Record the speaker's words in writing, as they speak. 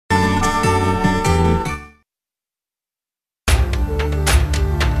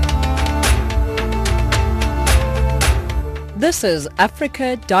This is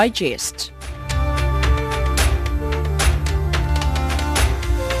Africa Digest.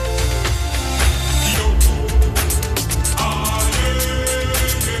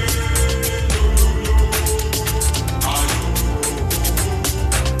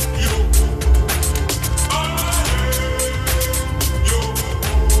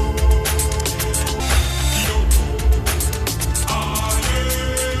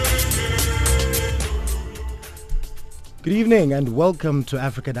 Good evening and welcome to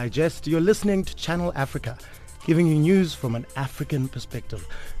Africa Digest. You're listening to Channel Africa, giving you news from an African perspective.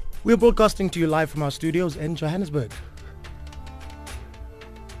 We're broadcasting to you live from our studios in Johannesburg.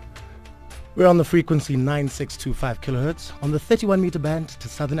 We're on the frequency 9625 kilohertz on the 31-meter band to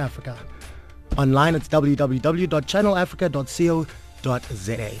Southern Africa. Online it's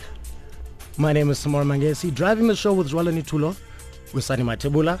www.channelafrica.co.za. My name is Samora Mangesi, driving the show with Zwalani Tulo, Wisani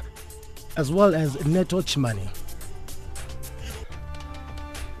Matebula, as well as Neto Chimani.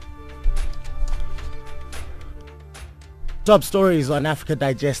 Top stories on Africa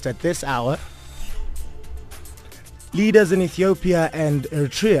Digest at this hour. Leaders in Ethiopia and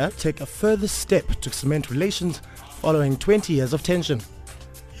Eritrea take a further step to cement relations following 20 years of tension.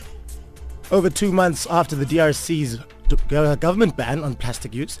 Over 2 months after the DRC's government ban on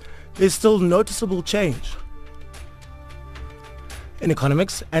plastic use, there's still noticeable change. In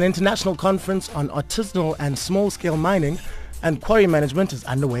economics, an international conference on artisanal and small-scale mining and quarry management is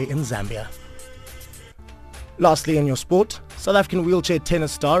underway in Zambia. Lastly, in your sport, South African wheelchair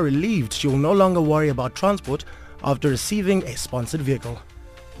tennis star relieved she will no longer worry about transport after receiving a sponsored vehicle.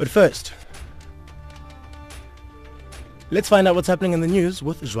 But first, let's find out what's happening in the news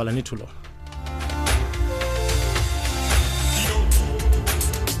with Zwalani Tulo.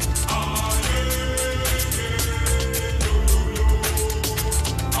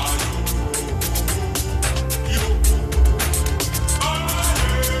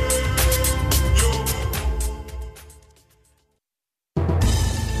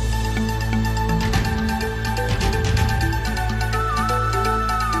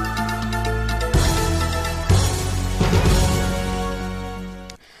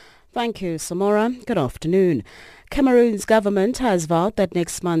 Thank you, Samora. Good afternoon. Cameroon's government has vowed that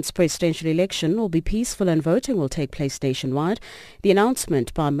next month's presidential election will be peaceful and voting will take place nationwide. The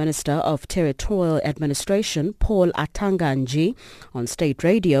announcement by Minister of Territorial Administration, Paul Atanga Nji, on state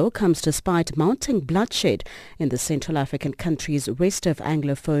radio comes despite mounting bloodshed in the Central African country's rest of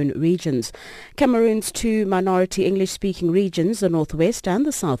Anglophone regions. Cameroon's two minority English-speaking regions, the Northwest and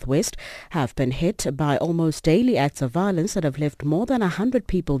the Southwest, have been hit by almost daily acts of violence that have left more than 100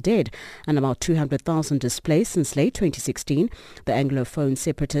 people dead and about 200,000 displaced since late 2016, the Anglophone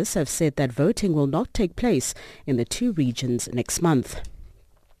separatists have said that voting will not take place in the two regions next month.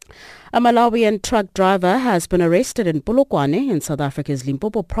 A Malawian truck driver has been arrested in Polokwane in South Africa's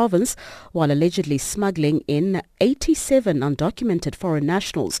Limpopo province while allegedly smuggling in 87 undocumented foreign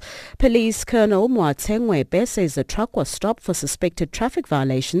nationals. Police Colonel Moatsengwe says the truck was stopped for suspected traffic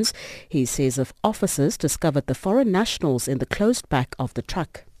violations. He says officers discovered the foreign nationals in the closed back of the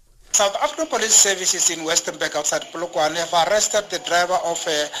truck. South African Police Services in Westernburg outside Polokwane have arrested the driver of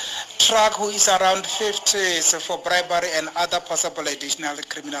a truck who is around 50s for bribery and other possible additional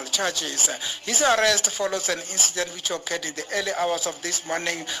criminal charges. His arrest follows an incident which occurred in the early hours of this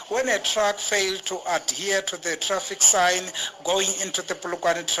morning when a truck failed to adhere to the traffic sign going into the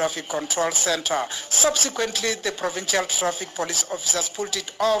Polokwane Traffic Control Center. Subsequently, the provincial traffic police officers pulled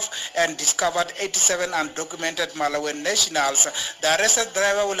it off and discovered 87 undocumented Malawian nationals. The arrested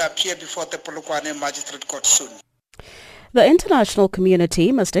driver will appear before the Polokwane Magistrate Court soon. The international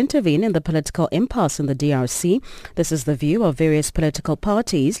community must intervene in the political impasse in the DRC. This is the view of various political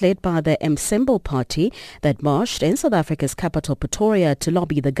parties led by the Msembo party that marched in South Africa's capital Pretoria to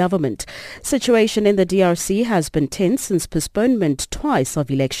lobby the government. Situation in the DRC has been tense since postponement twice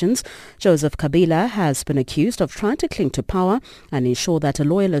of elections. Joseph Kabila has been accused of trying to cling to power and ensure that a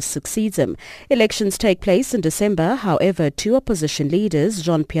loyalist succeeds him. Elections take place in December. However, two opposition leaders,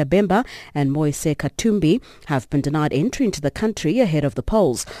 Jean-Pierre Bemba and Moise Katumbi, have been denied entry into the country ahead of the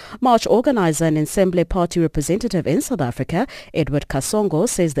polls. March organizer and Ensemble Party representative in South Africa, Edward Kasongo,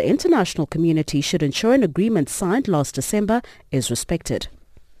 says the international community should ensure an agreement signed last December is respected.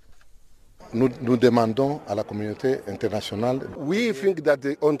 Nous demandons à la communauté internationale. We think that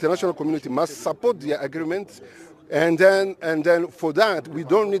the international community must support the agreement. And then for that, we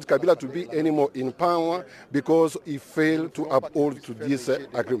don't need Kabila to be anymore in power because he failed to uphold to this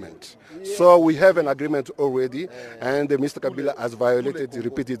agreement. So we have an agreement already, and Mr. Kabila has violated it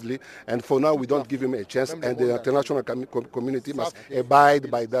repeatedly. And for now, we don't give him a chance, and the international community must abide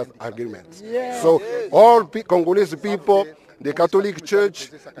by that agreement. So all Congolese people The Catholic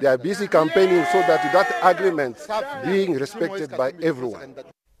Church, they are busy campaigning so that agreement being respected by everyone.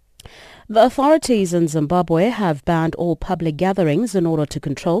 The authorities in Zimbabwe have banned all public gatherings in order to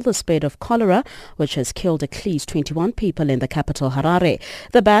control the spread of cholera, which has killed at least 21 people in the capital Harare.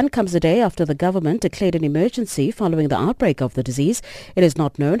 The ban comes a day after the government declared an emergency following the outbreak of the disease. It is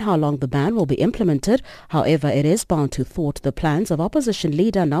not known how long the ban will be implemented. However, it is bound to thwart the plans of opposition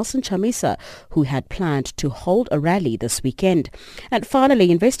leader Nelson Chamisa, who had planned to hold a rally this weekend. And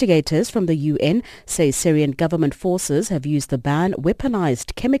finally, investigators from the UN say Syrian government forces have used the ban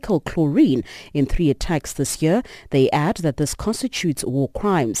weaponized chemical chlorine in 3 attacks this year. They add that this constitutes war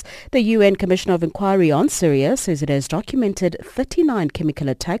crimes. The UN Commissioner of Inquiry on Syria says it has documented 39 chemical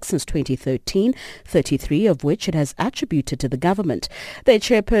attacks since 2013, 33 of which it has attributed to the government. The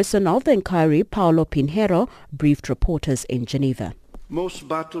chairperson of the inquiry, Paulo Pinheiro, briefed reporters in Geneva. Most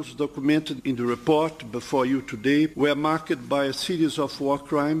battles documented in the report before you today were marked by a series of war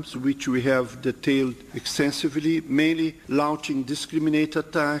crimes which we have detailed extensively, mainly launching indiscriminate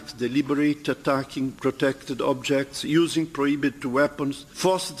attacks, deliberate attacking protected objects, using prohibited weapons,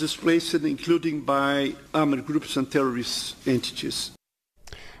 forced displacement including by armed groups and terrorist entities.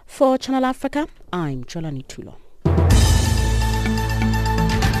 For Channel Africa, I'm Jolani Tulo.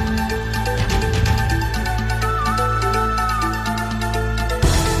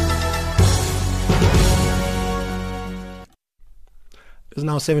 It's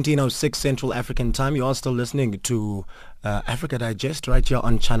now 17:06 Central African Time. You are still listening to Africa Digest right here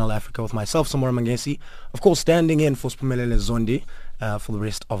on Channel Africa with myself, Samora Mangesi. Of course, standing in for Spumelele Zondi for the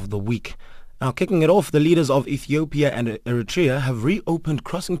rest of the week. Now, kicking it off, the leaders of Ethiopia and Eritrea have reopened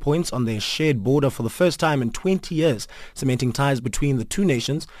crossing points on their shared border for the first time in 20 years, cementing ties between the two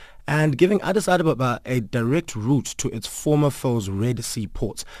nations and giving Addis Ababa a direct route to its former foes' Red Sea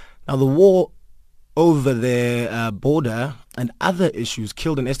ports. Now, the war over their border and other issues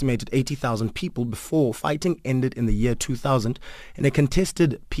killed an estimated 80,000 people before fighting ended in the year 2000 in a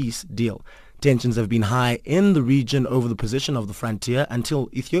contested peace deal. Tensions have been high in the region over the position of the frontier until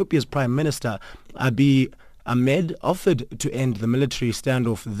Ethiopia's Prime Minister Abiy Ahmed offered to end the military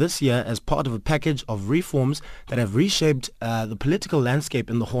standoff this year as part of a package of reforms that have reshaped the political landscape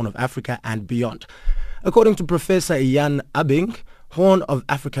in the Horn of Africa and beyond. According to Professor Jan Abing, Horn of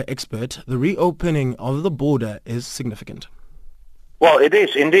Africa expert, the reopening of the border is significant. Well, it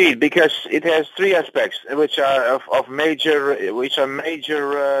is indeed, because it has 3 aspects which are major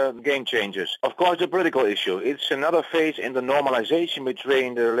game changers. Of course, the political issue. It's another phase in the normalization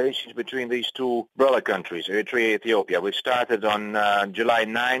between the relations between these two brother countries, Eritrea and Ethiopia, which started on July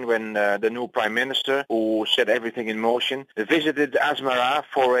 9 when the new prime minister, who set everything in motion, visited Asmara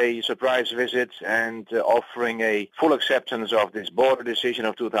for a surprise visit and offering a full acceptance of this border decision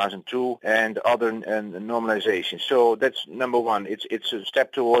of 2002 and other normalization. So that's number one. It's a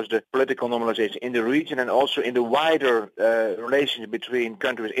step towards the political normalization in the region and also in the wider relations between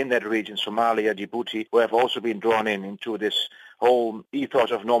countries in that region, Somalia, Djibouti, who have also been drawn into this whole ethos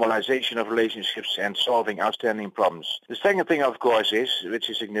of normalization of relationships and solving outstanding problems. The second thing, of course, which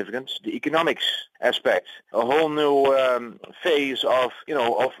is significant, the economics aspect. A whole new phase of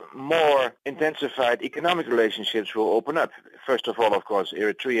more intensified economic relationships will open up. First of all, of course,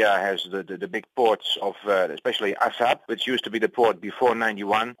 Eritrea has the big ports of especially Assab, which used to be the port before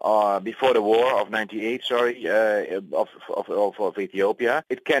 91, before the war of 98, of Ethiopia.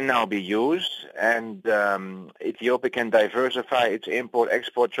 It can now be used, and Ethiopia can diversify its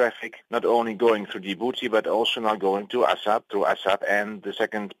import-export traffic, not only going through Djibouti, but also now going to Assab, through Assab and the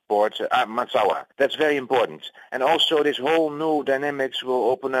second port, Massawa. That's very important. And also this whole new dynamics will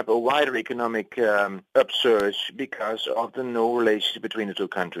open up a wider economic upsurge because of the new relations between the two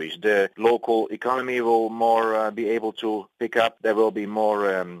countries. The local economy will more be able to pick up. There will be more,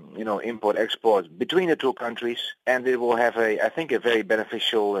 import-export between the two countries, and it will have I think, a very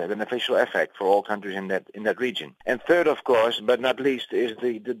beneficial effect for all countries in that region. And third, of course, but not least, is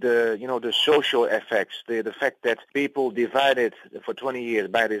the social effects. The fact that people divided for 20 years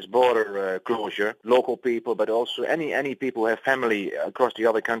by this border closure, local people, but also any people who have family across the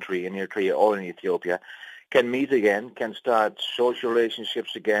other country in Eritrea or in Ethiopia, can meet again, can start social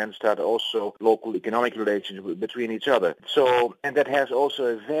relationships again, start also local economic relations between each other. So, and that has also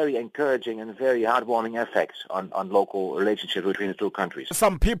a very encouraging and very heartwarming effect on local relationships between the two countries.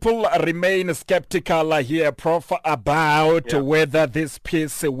 Some people remain skeptical here, Prof, about whether this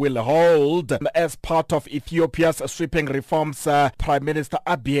peace will hold. As part of Ethiopia's sweeping reforms, Prime Minister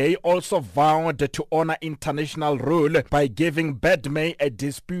Abiy also vowed to honor international rule by giving Bedme a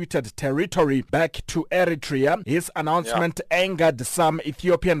disputed territory back to Eritrea Eritrea. His announcement angered some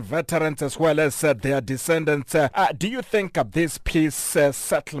Ethiopian veterans as well as their descendants. Do you think this peace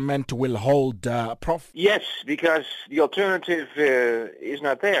settlement will hold, Prof? Yes, because the alternative is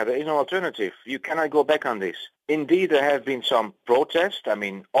not there. There is no alternative. You cannot go back on this. Indeed, there have been some protests.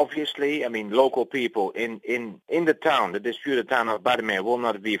 Obviously, local people in the town, the disputed town of Badme, will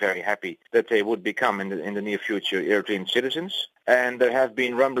not be very happy that they would become in the near future Eritrean citizens. And there have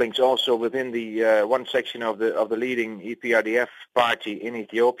been rumblings also within the one section of the leading EPRDF party in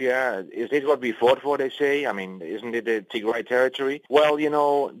Ethiopia. Is this what we fought for, they say? Isn't it the Tigray territory? Well,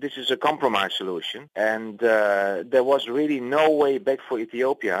 this is a compromise solution. And there was really no way back for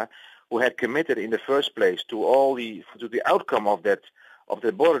Ethiopia, who had committed in the first place to the outcome of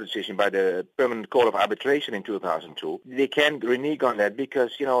the border decision by the Permanent Court of Arbitration in 2002. They can't renege on that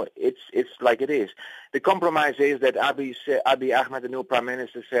because, it's like it is. The compromise is that Abiy Ahmed, the new prime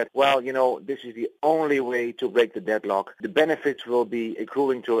minister, said, well, this is the only way to break the deadlock. The benefits will be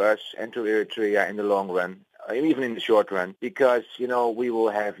accruing to us and to Eritrea in the long run, even in the short run, because, we will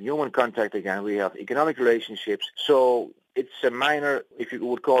have human contact again. We have economic relationships. So it's a minor, if you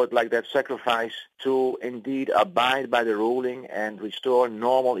would call it like that, sacrifice to indeed abide by the ruling and restore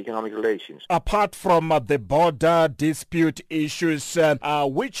normal economic relations. Apart from the border dispute issues,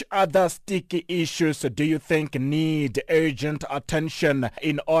 which other sticky issues do you think need urgent attention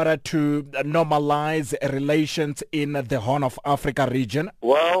in order to normalize relations in the Horn of Africa region?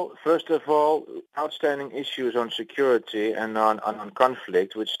 Well, first of all, outstanding issues on security and on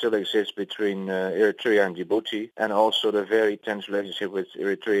conflict, which still exists between Eritrea and Djibouti, and also the very tense relationship which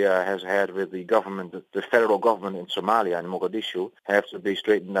Eritrea has had with the government, the federal government in Somalia and Mogadishu, have to be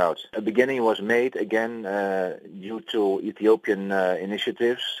straightened out. A beginning was made again due to Ethiopian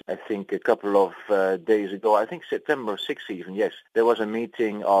initiatives. I think a couple of days ago, I think September 6th even, yes, there was a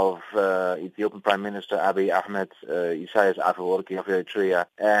meeting of Ethiopian Prime Minister Abiy Ahmed, Isaias Afwerki of Eritrea,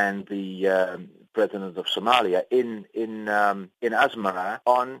 and the President of Somalia in Asmara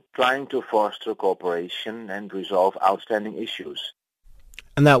on trying to foster cooperation and resolve outstanding issues.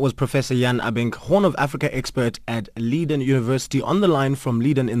 And that was Professor Jan Abink, Horn of Africa expert at Leiden University, on the line from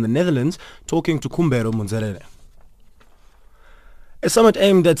Leiden in the Netherlands, talking to Kumbero Munzerere. A summit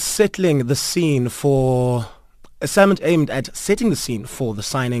aimed at setting the scene for the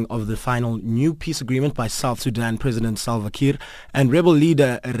signing of the final new peace agreement by South Sudan President Salva Kiir and rebel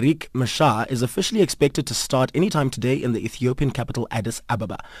leader Riek Machar is officially expected to start anytime today in the Ethiopian capital Addis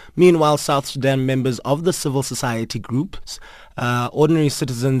Ababa. Meanwhile, South Sudan members of the civil society groups, ordinary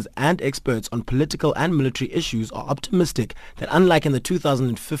citizens and experts on political and military issues are optimistic that unlike in the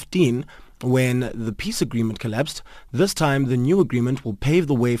 2015 when the peace agreement collapsed, this time the new agreement will pave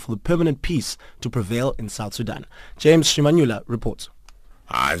the way for the permanent peace to prevail in South Sudan. James Shimanyula reports.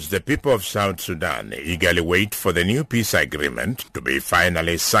 As the people of South Sudan eagerly wait for the new peace agreement to be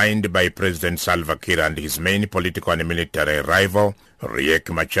finally signed by President Salva Kiir and his main political and military rival,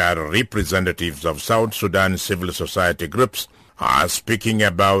 Riek Machar, representatives of South Sudan civil society groups are speaking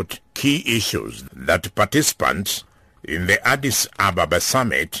about key issues that participants in the Addis Ababa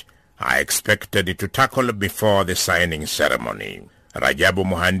summit are expected to tackle before the signing ceremony. Rajabu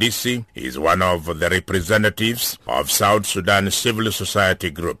Muhandisi is one of the representatives of South Sudan civil society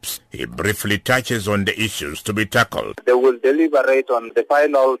groups. He briefly touches on the issues to be tackled. They will deliberate on the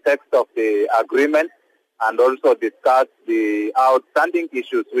final text of the agreement and also discuss the outstanding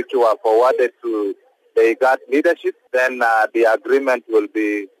issues which were forwarded to the IGAD leadership. Then the agreement will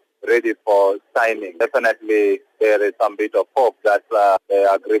be ready for signing. Definitely there is some bit of hope that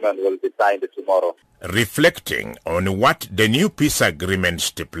the agreement will be signed tomorrow. Reflecting on what the new peace agreement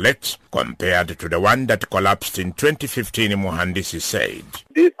stipulates compared to the one that collapsed in 2015, Muhandisi said,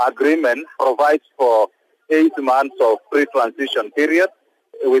 this agreement provides for 8 months of pre-transition period.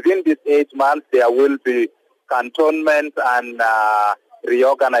 Within these 8 months, there will be cantonment and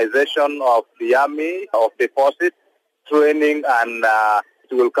reorganization of the army, of the forces, training, and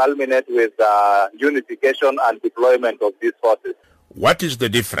it will culminate with unification and deployment of these forces. What is the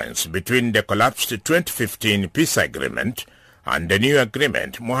difference between the collapsed 2015 peace agreement and the new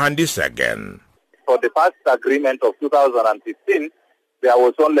agreement? Muhandis again. For the first agreement of 2015, there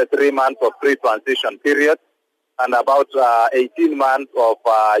was only 3 months of pre-transition period and about 18 months of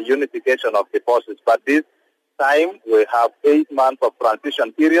unification of the forces. But this time we have 8 months of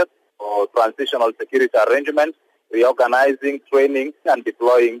transition period or transitional security arrangements, reorganizing, training, and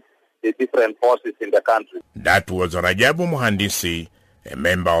deploying the different forces in the country. That was Rajabu Muhandisi, a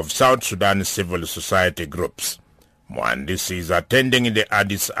member of South Sudan civil society groups. Muhandisi is attending the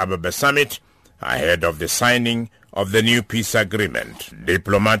Addis Ababa summit ahead of the signing of the new peace agreement.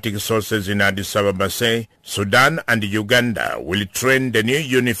 Diplomatic sources in Addis Ababa say Sudan and Uganda will train the new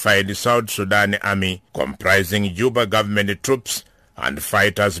unified South Sudan army comprising Juba government troops and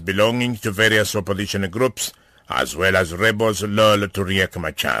fighters belonging to various opposition groups, as well as rebels loyal to Riek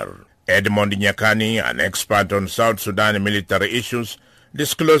Machar. Edmond Nyakani, an expert on South Sudan military issues,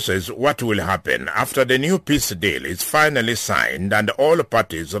 discloses what will happen after the new peace deal is finally signed and all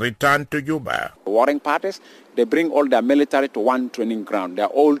parties return to Juba. Warring parties, they bring all their military to one training ground. They are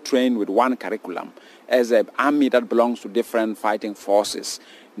all trained with one curriculum as an army that belongs to different fighting forces.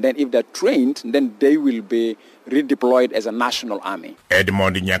 Then if they're trained, then they will be redeployed as a national army.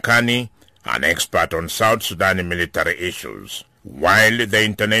 Edmond Nyakani, an expert on South Sudan military issues. While the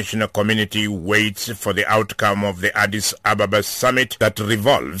international community waits for the outcome of the Addis Ababa summit that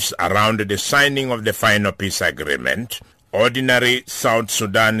revolves around the signing of the final peace agreement, ordinary South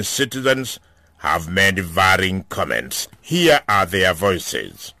Sudan citizens have made varying comments. Here are their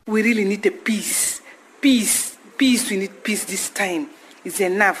voices. We really need a peace. Peace. We need peace this time. It's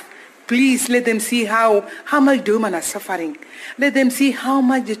enough. Please let them see how much the women are suffering. Let them see how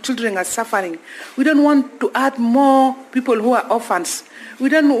much the children are suffering. We don't want to add more people who are orphans. We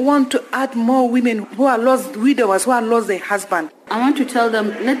don't want to add more women who are lost, widowers who are lost their husband. I want to tell them,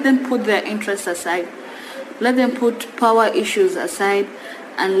 let them put their interests aside. Let them put power issues aside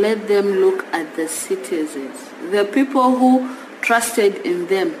and let them look at the citizens, the people who trusted in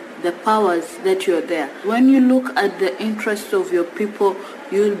them, the powers that you're there. When you look at the interests of your people,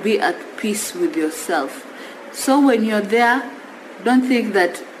 you'll be at peace with yourself. So when you're there, don't think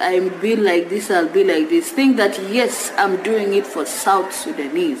that I'll be like this, I'll be like this. Think that, yes, I'm doing it for South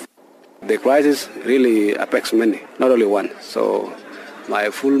Sudanese. The crisis really affects many, not only one. So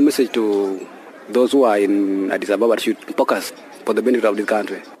my full message to those who are in Addis Ababa should focus for the benefit of this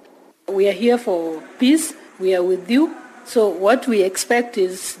country. We are here for peace. We are with you. So what we expect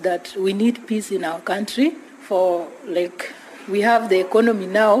is that we need peace in our country we have the economy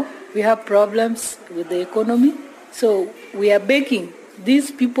now. We have problems with the economy. So we are begging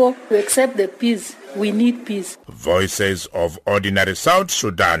these people to accept the peace. We need peace. Voices of ordinary South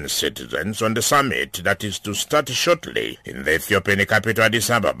Sudan citizens on the summit that is to start shortly in the Ethiopian capital Addis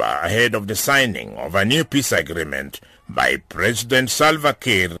Ababa ahead of the signing of a new peace agreement by President Salva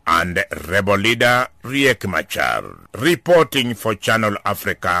Kiir and rebel leader Riek Machar. Reporting for Channel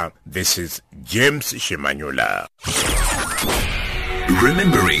Africa, this is James Shimanyula.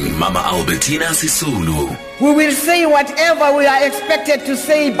 Remembering Mama Albertina Sisulu. We will say whatever we are expected to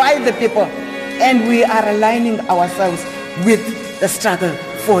say by the people, and we are aligning ourselves with the struggle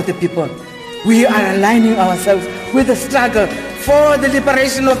for the people. We are aligning ourselves with the struggle for the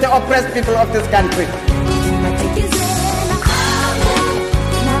liberation of the oppressed people of this country.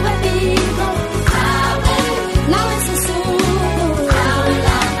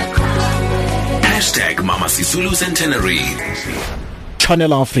 Hashtag Mama Sisulu Centenary.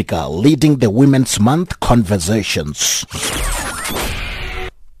 Channel Africa leading the Women's Month conversations.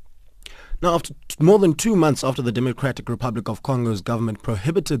 Now, after more than 2 months after the Democratic Republic of Congo's government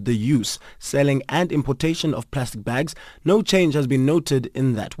prohibited the use, selling and importation of plastic bags, no change has been noted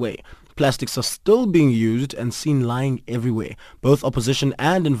in that way. Plastics are still being used and seen lying everywhere. Both opposition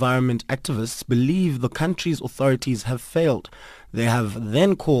and environment activists believe the country's authorities have failed. They have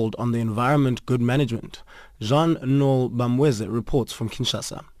then called on the Environment Good Management. Jean-Noel Bamweze reports from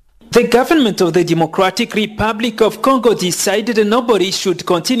Kinshasa. The government of the Democratic Republic of Congo decided nobody should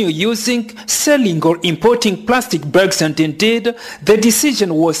continue using, selling or importing plastic bags, and indeed the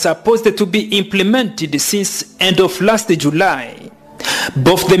decision was supposed to be implemented since end of last July.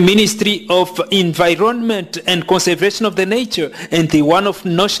 Both the Ministry of Environment and Conservation of the Nature and the one of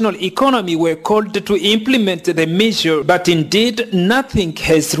National Economy were called to implement the measure, but indeed nothing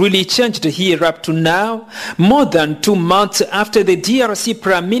has really changed here up to now, more than 2 months after the DRC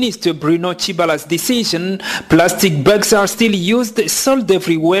Prime Minister Bruno Tshibala's decision. Plastic bags are still used, sold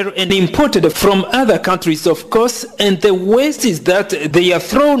everywhere and imported from other countries, of course, and the worst is that they are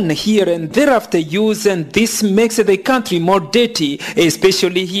thrown here and thereafter used, and this makes the country more dirty,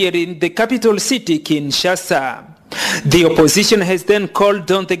 especially here in the capital city, Kinshasa. The opposition has then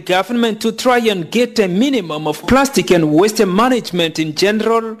called on the government to try and get a minimum of plastic and waste management in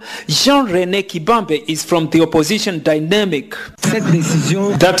general. Jean-René Kibambe is from the opposition dynamic.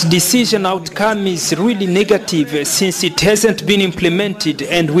 That decision outcome is really negative since it hasn't been implemented,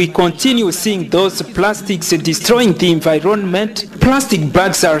 and we continue seeing those plastics destroying the environment. Plastic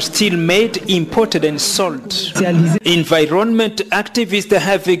bags are still made, imported and sold. Environment activists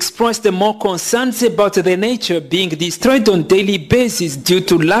have expressed more concerns about the nature being destroyed on daily basis due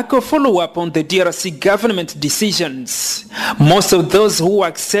to lack of follow-up on the DRC government decisions. Most of those who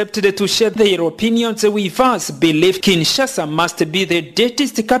accepted to share their opinions with us believe Kinshasa must be the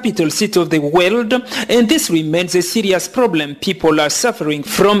dirtiest capital city of the world, and this remains a serious problem people are suffering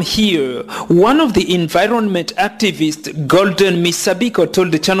from here. One of the environment activists, Golden Misabiko,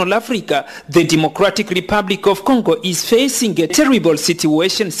 told Channel Africa the Democratic Republic of Congo is facing a terrible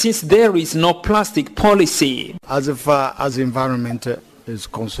situation since there is no plastic policy. As far as environment is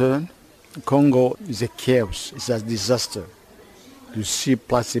concerned, Congo is a chaos, it's a disaster. You see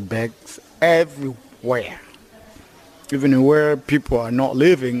plastic bags everywhere. Even where people are not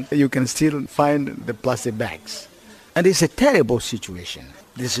living, you can still find the plastic bags. And it's a terrible situation.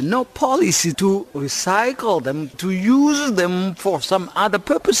 There's no policy to recycle them, to use them for some other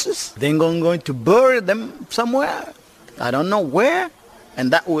purposes. They're going to bury them somewhere. I don't know where.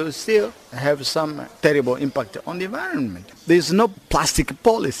 And that will still have some terrible impact on the environment. There's no plastic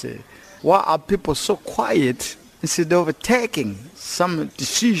policy. Why are people so quiet instead of taking some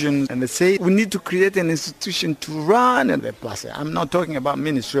decisions and they say we need to create an institution to run the plastic? I'm not talking about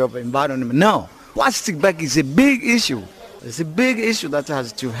Ministry of Environment. No. Plastic bag is a big issue. It's a big issue that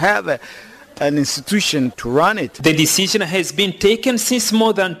has to have an institution to run it. The decision has been taken since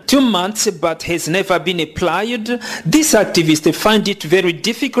more than 2 months but has never been applied. These activists find it very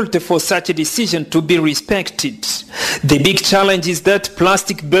difficult for such a decision to be respected. The big challenge is that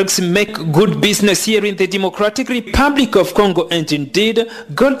plastic bags make good business here in the Democratic Republic of Congo, and indeed,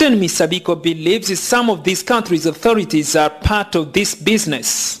 Golden Misabiko believes some of these countries' authorities are part of this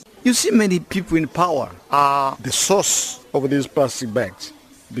business. You see, many people in power are the source of these plastic bags,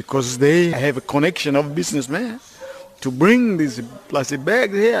 because they have a connection of businessmen to bring these plastic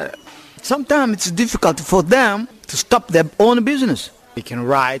bags here. Sometimes it's difficult for them to stop their own business. They can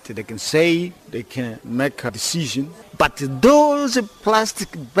write, they can say, they can make a decision. But those plastic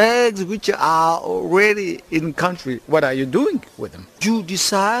bags which are already in country, what are you doing with them? You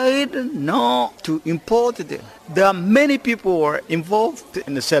decide not to import them. There are many people who are involved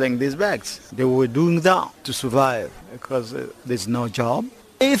in selling these bags. They were doing that to survive because there's no job.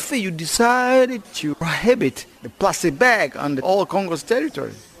 If you decide to prohibit the plastic bag on all Congo's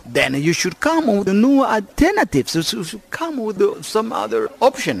territory, then you should come with new alternatives. You should come with some other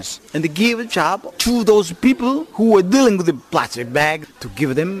options and give a job to those people who are dealing with the plastic bag, to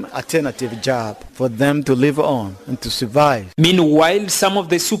give them alternative job for them to live on and to survive. Meanwhile, some of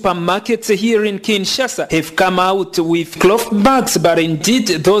the supermarkets here in Kinshasa have come out with cloth bags, but indeed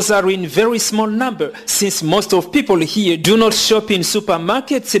those are in very small number, since most of people here do not shop in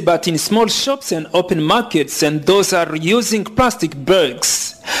supermarkets but in small shops and open markets, and those are using plastic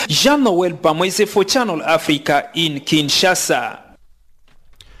bags. Jean-Noel Bamweze for Channel Africa in Kinshasa.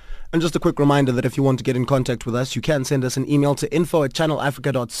 And just a quick reminder that if you want to get in contact with us, you can send us an email to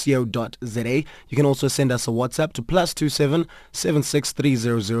info@channelafrica.co.za. You can also send us a WhatsApp to +27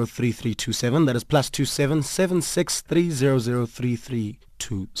 763003327. That is +27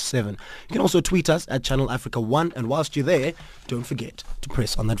 763003327. You can also tweet us at Channel Africa 1, and whilst you're there, don't forget to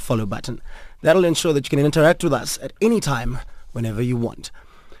press on that follow button. That'll ensure that you can interact with us at any time, whenever you want.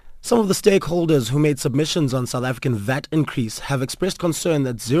 Some of the stakeholders who made submissions on South African VAT increase have expressed concern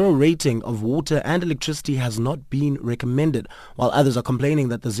that zero rating of water and electricity has not been recommended, while others are complaining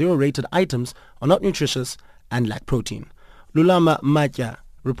that the zero-rated items are not nutritious and lack protein. Lulama Matya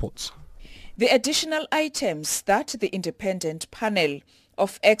reports. The additional items that the independent panel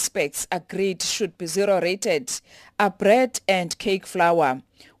of experts agreed should be zero-rated are bread and cake flour,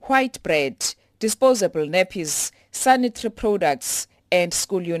 white bread, disposable nappies, sanitary products, and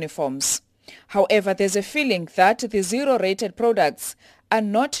school uniforms. However, there's a feeling that the zero-rated products are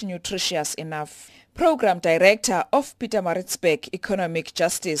not nutritious enough. Program Director of Pietermaritzburg Economic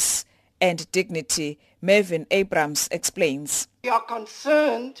Justice and Dignity, Mervyn Abrams, explains. We are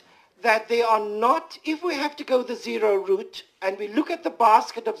concerned that they are not, if we have to go the zero route and we look at the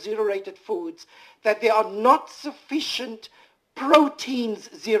basket of zero-rated foods, that there are not sufficient proteins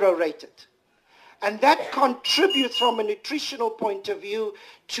zero-rated. And that contributes from a nutritional point of view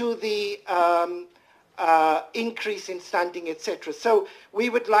to the increase in stunting, etc. So we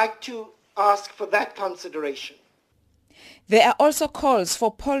would like to ask for that consideration. There are also calls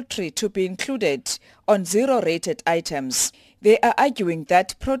for poultry to be included on zero-rated items. They are arguing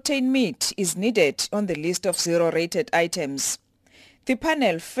that protein meat is needed on the list of zero-rated items. The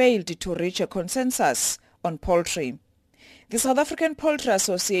panel failed to reach a consensus on poultry. The South African Poultry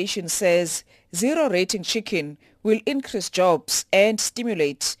Association says zero-rating chicken will increase jobs and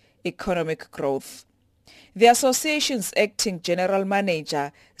stimulate economic growth. The association's acting general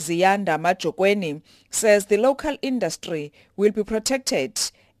manager, Ziyanda Majokweni, says the local industry will be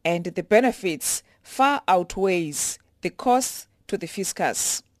protected and the benefits far outweighs the costs to the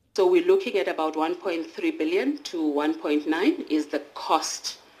fiscus. So we're looking at about 1.3 billion to 1.9 is the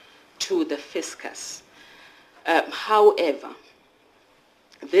cost to the fiscus. However,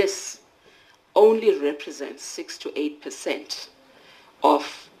 this only represents 6 to 8%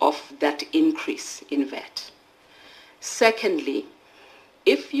 of that increase in VAT. Secondly,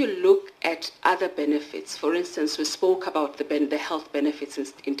 if you look at other benefits, for instance, we spoke about the health benefits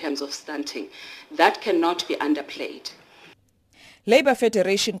in terms of stunting, that cannot be underplayed. Labour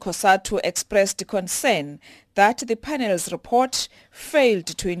Federation COSATU expressed concern that the panel's report failed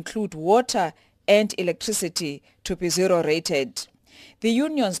to include water and electricity to be zero-rated. The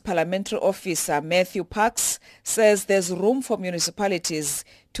union's parliamentary officer, Matthew Parks, says there's room for municipalities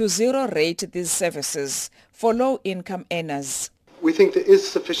to zero-rate these services for low-income earners. We think there is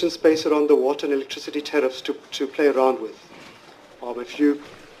sufficient space around the water and electricity tariffs to play around with.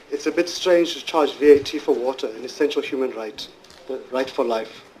 It's a bit strange to charge VAT for water, an essential human right, the right for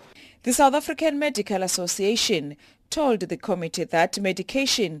life. The South African Medical Association told the committee that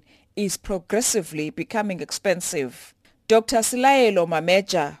medication is progressively becoming expensive. Dr. Silaelo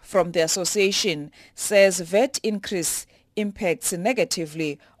Mameja from the association says VAT increase impacts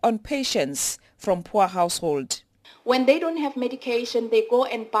negatively on patients from poor households. When they don't have medication, they go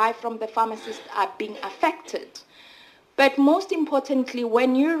and buy from the pharmacist, are being affected. But most importantly,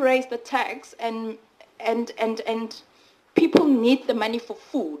 when you raise the tax and people need the money for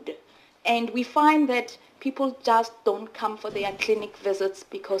food, and we find that people just don't come for their clinic visits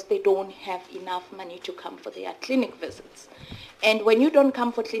because they don't have enough money to come for their clinic visits. And when you don't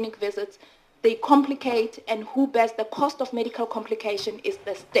come for clinic visits, they complicate, and who bears the cost of medical complication is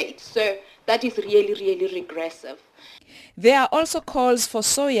the state. So that is really, really regressive. There are also calls for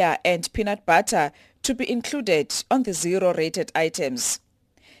soya and peanut butter to be included on the zero-rated items.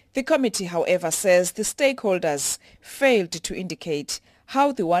 The committee, however, says the stakeholders failed to indicate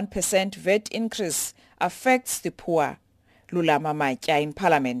how the 1% VAT increase affects the poor. Lulama Maitya in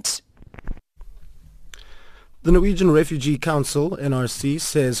Parliament. The Norwegian Refugee Council, NRC,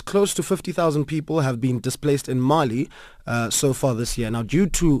 says close to 50,000 people have been displaced in Mali so far this year. Now, due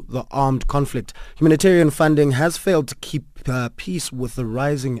to the armed conflict, humanitarian funding has failed to keep peace with the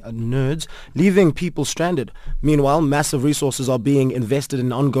rising NERDs, leaving people stranded. Meanwhile, massive resources are being invested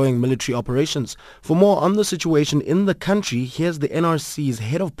in ongoing military operations. For more on the situation in the country, here's the NRC's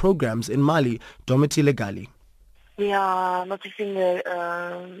head of programs in Mali, Domiti Legali. We are noticing a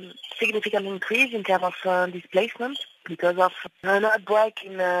significant increase in terms of displacement because of an outbreak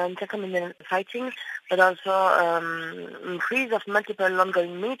in intercommunal fighting, but also increase of multiple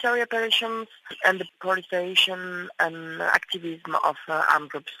ongoing military operations and the proliferation and activism of armed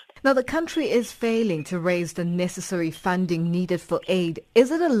groups. Now, the country is failing to raise the necessary funding needed for aid.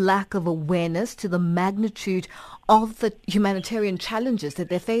 Is it a lack of awareness to the magnitude of the humanitarian challenges that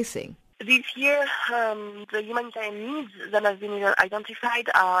they're facing? This year, the humanitarian needs that have been identified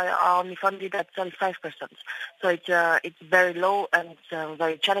are only funded at 35%. So it's very low and it's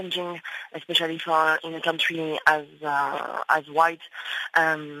very challenging, especially for in a country as wide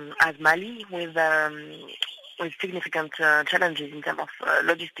as Mali, with significant challenges in terms of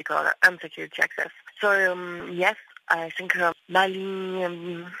logistical and security access. So yes, I think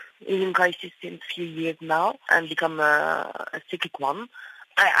Mali is in crisis since a few years now and become a cyclic one.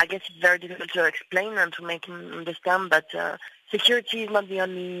 I guess it's very difficult to explain and to make him understand, but security is not the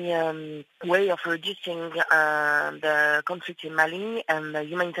only way of reducing the conflict in Mali, and the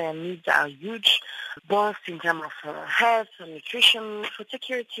humanitarian needs are huge, both in terms of health and nutrition, food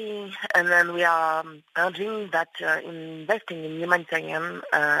security, and then we are urging that investing in humanitarian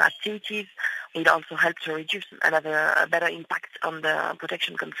activities will also help to reduce and have a better impact on the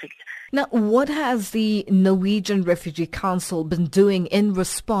protection conflict. Now, what has the Norwegian Refugee Council been doing in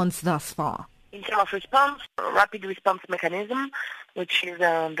response thus far? In terms of response, rapid response mechanism, which is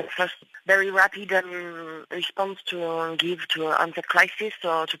the first very rapid response to give to answer crisis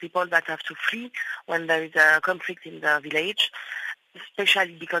or to people that have to flee when there is a conflict in the village,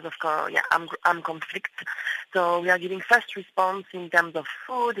 especially because of armed conflict. So we are giving fast response in terms of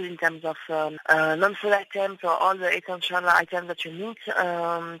food, in terms of non-food items, or all the essential items that you need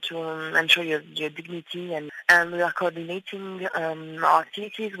to ensure your dignity. And we are coordinating our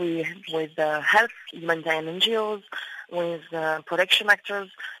activities with health, humanitarian NGOs, with production actors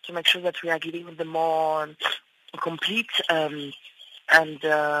to make sure that we are giving the more complete and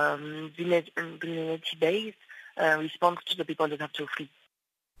vulnerability-based response to the people that have to flee.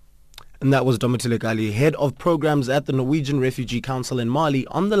 And that was Domitile Gali, head of programs at the Norwegian Refugee Council in Mali,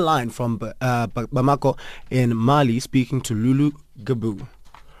 on the line from Bamako in Mali, speaking to Lulu Gabu.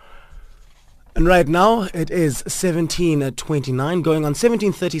 And right now it is 17:29, going on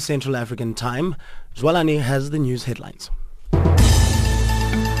 17:30 Central African time. Zwalani has the news headlines.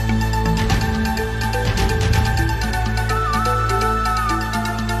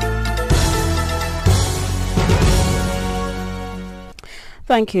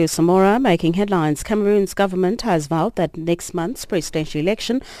 Thank you, Samora. Making headlines, Cameroon's government has vowed that next month's presidential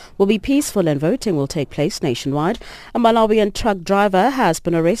election will be peaceful and voting will take place nationwide. A Malawian truck driver has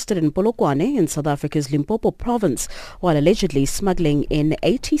been arrested in Polokwane in South Africa's Limpopo province while allegedly smuggling in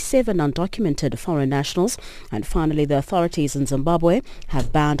 87 undocumented foreign nationals. And finally, the authorities in Zimbabwe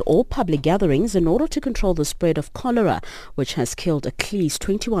have banned all public gatherings in order to control the spread of cholera, which has killed at least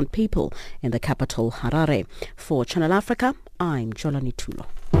 21 people in the capital, Harare. For Channel Africa, I'm Jolani Tulo.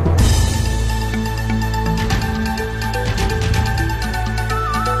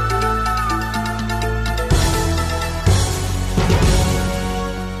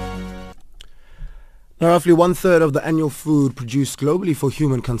 Now, roughly one-third of the annual food produced globally for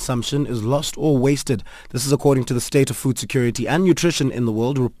human consumption is lost or wasted. This is according to the State of Food Security and Nutrition in the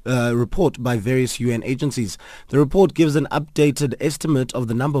World report by various UN agencies. The report gives an updated estimate of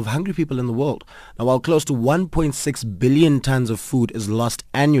the number of hungry people in the world. Now, while close to 1.6 billion tons of food is lost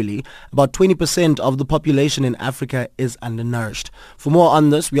annually, about 20% of the population in Africa is undernourished. For more on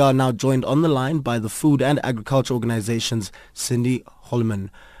this, we are now joined on the line by the Food and Agriculture Organization's Cindy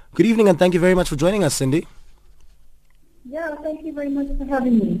Holman. Good evening and thank you very much for joining us, Cindy. Yeah, thank you very much for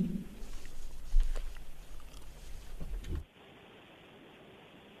having me.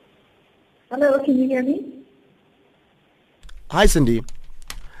 Hello, can you hear me? Hi, Cindy.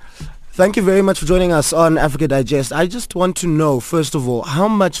 Thank you very much for joining us on Africa Digest. I just want to know, first of all, how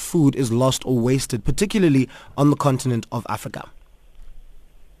much food is lost or wasted, particularly on the continent of Africa?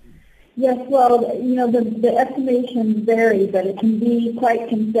 Yes, well, the estimations vary, but it can be quite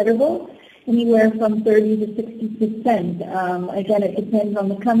considerable, anywhere from 30 to 60%. Again, it depends on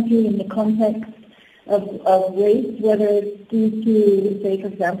the country and the context of waste, whether it's due to, say, for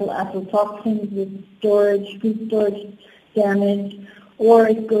example, aflatoxins with food storage damage, or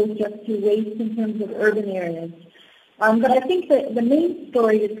it goes just to waste in terms of urban areas. But I think that the main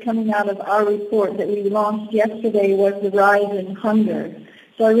story that's coming out of our report that we launched yesterday was the rise in hunger.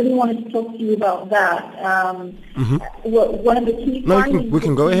 So I really wanted to talk to you about that. One of the key findings... we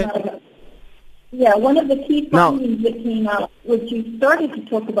can go ahead. One of the key findings that came out, which you started to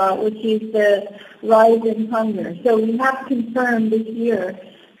talk about, which is the rise in hunger. So we have confirmed this year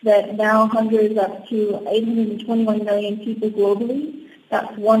that now hunger is up to 821 million people globally.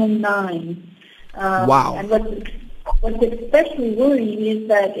 That's 1 in 9. Wow. And what's especially worrying is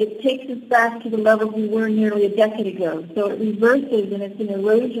that it takes us back to the levels we were nearly a decade ago. So it reverses and it's an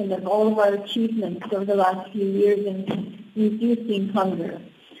erosion of all of our achievements over the last few years in reducing hunger.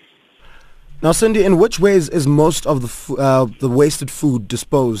 Now, Cindy, in which ways is most of the wasted food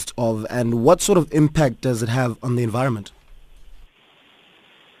disposed of, and what sort of impact does it have on the environment?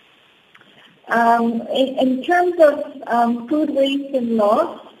 In terms of food waste and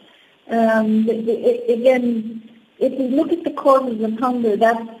loss, again, if we look at the causes of hunger,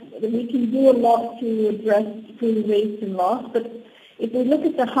 we can do a lot to address food waste and loss. But if we look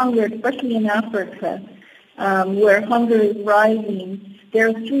at the hunger, especially in Africa, where hunger is rising, there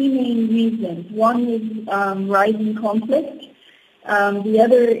are three main reasons. One is rising conflict. The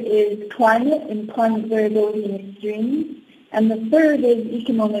other is climate and climate variability and extremes. And the third is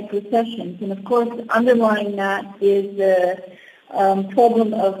economic recessions. And of course, underlying that is the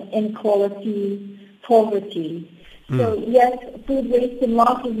problem of inequality, poverty. So yes, food waste and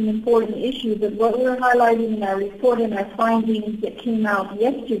loss is an important issue, but what we're highlighting in our report and our findings that came out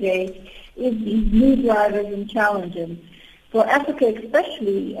yesterday is these new drivers and challenges. For Africa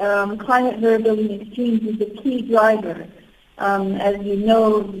especially, climate variability and extremes is a key driver. As you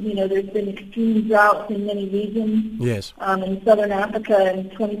know, there's been extreme droughts in many regions. Yes. In southern Africa in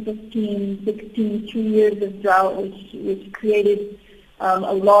 2015-16, 2 years of drought, which created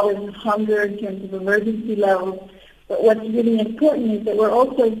a lot of hunger in terms of emergency levels. But what's really important is that we're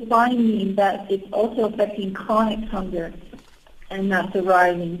also finding that it's also affecting chronic hunger, and that's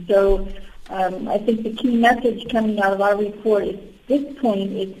arising. So I think the key message coming out of our report at this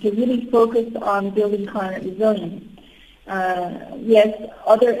point is to really focus on building climate resilience. Yes,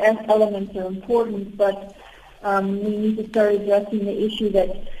 other elements are important, but we need to start addressing the issue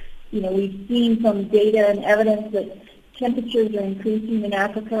that, we've seen from data and evidence that temperatures are increasing in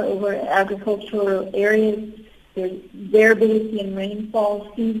Africa over agricultural areas. There's variability in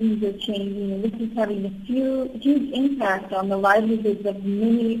rainfall, seasons are changing, and this is having a huge impact on the livelihoods of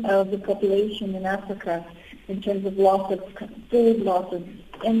many of the population in Africa in terms of loss of food, loss of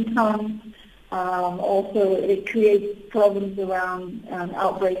income. Also, it creates problems around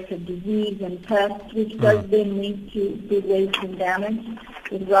outbreaks of disease and pests, which does then lead to food waste and damage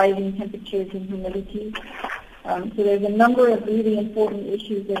with rising temperatures and humidity. So there's a number of really important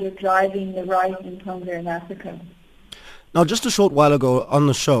issues that are driving the rise in hunger in Africa. Now, just a short while ago on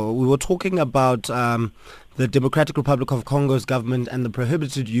the show, we were talking about the Democratic Republic of Congo's government and the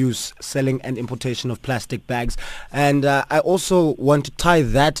prohibited use, selling and importation of plastic bags. And I also want to tie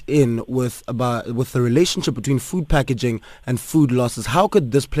that in with the relationship between food packaging and food losses. How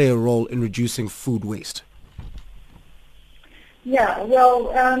could this play a role in reducing food waste? Yeah,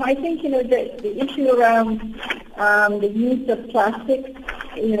 well, I think, the issue around the use of plastic,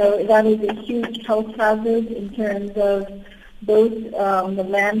 that is a huge health hazard in terms of both the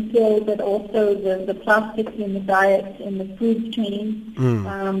landfill, but also the plastics in the diet, in the food chain,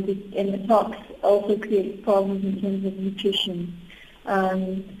 and the tox also creates problems in terms of nutrition.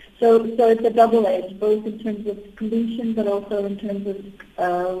 So it's a double edge, both in terms of pollution, but also in terms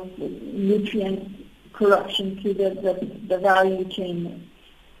of nutrient corruption to the value chain.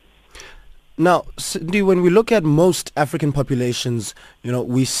 Now, Cindy, when we look at most African populations,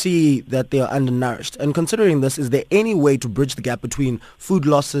 we see that they are undernourished. And considering this, is there any way to bridge the gap between food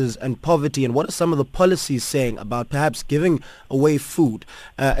losses and poverty? And what are some of the policies saying about perhaps giving away food,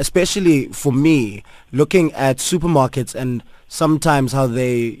 especially for me, looking at supermarkets and sometimes how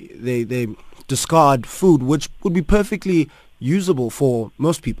they discard food, which would be perfectly usable for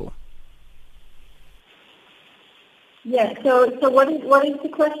most people? Yeah, so what is the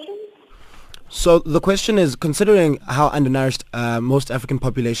question? So the question is, considering how undernourished most African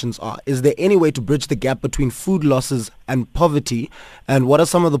populations are, is there any way to bridge the gap between food losses and poverty? And what are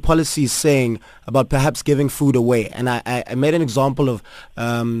some of the policies saying about perhaps giving food away? And I made an example of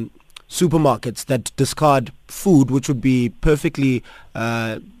supermarkets that discard food, which would be perfectly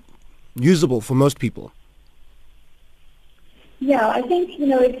usable for most people. Yeah, I think,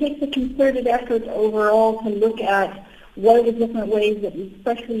 it takes a concerted effort overall to look at what are the different ways that,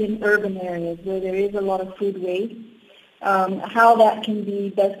 especially in urban areas where there is a lot of food waste, how that can be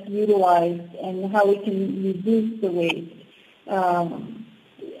best utilized and how we can reduce the waste.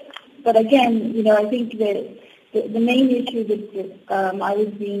 But again, I think that the main issue that I was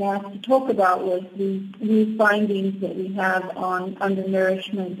being asked to talk about was the new findings that we have on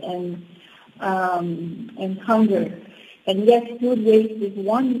undernourishment and hunger. And yes, food waste is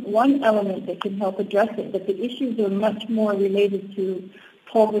one element that can help address it, but the issues are much more related to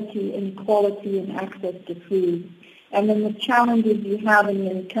poverty, inequality, and access to food. And then the challenges you have in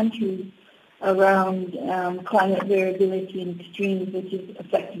many countries around climate variability and extremes, which is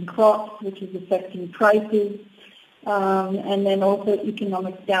affecting crops, which is affecting prices, and then also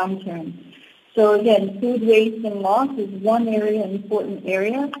economic downturn. So again, food waste and loss is one area, an important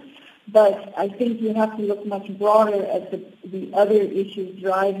area. But I think you have to look much broader at the other issues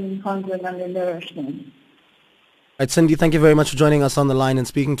driving hunger and undernourishment. Right, Cindy, thank you very much for joining us on the line and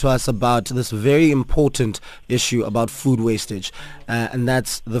speaking to us about this very important issue about food wastage. And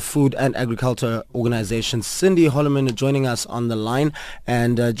that's the Food and Agriculture Organization. Cindy Holloman joining us on the line.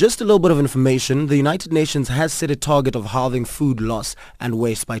 And just a little bit of information. The United Nations has set a target of halving food loss and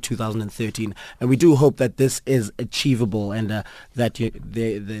waste by 2013. And we do hope that this is achievable and that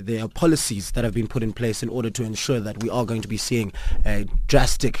there are policies that have been put in place in order to ensure that we are going to be seeing a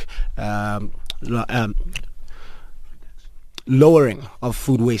drastic lowering of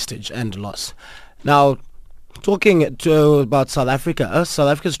food wastage and loss. Now, talking about South Africa, South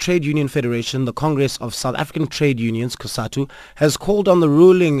Africa's Trade Union Federation, the Congress of South African Trade Unions, COSATU, has called on the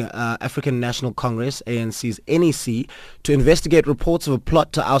ruling African National Congress, ANC's NEC, to investigate reports of a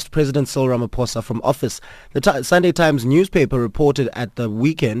plot to oust President Cyril Ramaphosa from office. The Sunday Times newspaper reported at the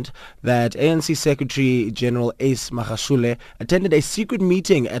weekend that ANC Secretary General Ace Magashule attended a secret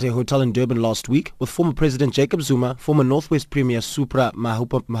meeting at a hotel in Durban last week with former President Jacob Zuma, former Northwest Premier Supra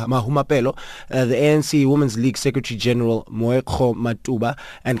Mahumapelo, the ANC Women's League Secretary General Moekgo Matuba,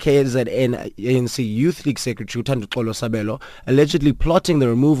 and KZN ANC Youth League Secretary Uthando Xolo Sabelo, allegedly plotting the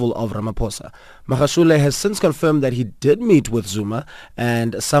removal of Ramaphosa. Magashule has since confirmed that he did meet with Zuma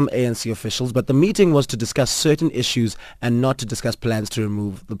and some ANC officials, but the meeting was to discuss certain issues and not to discuss plans to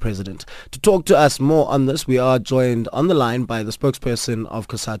remove the president. To talk to us more on this, we are joined on the line by the spokesperson of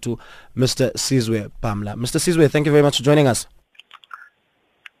COSATU, Mr. Sizwe Pamla. Mr. Sizwe, thank you very much for joining us.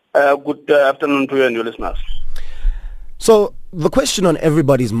 Good afternoon to you and your listeners. So, the question on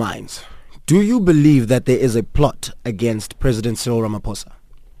everybody's minds, Do you believe that there is a plot against President Cyril Ramaphosa?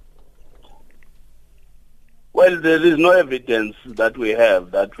 Well, there is no evidence that we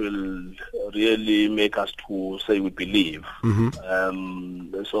have that will really make us to say we believe.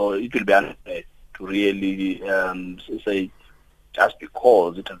 So it will be unfair to really say just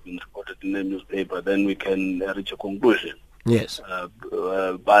because it has been reported in the newspaper, then we can reach a conclusion. Yes.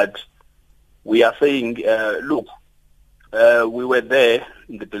 But we are saying, look, we were there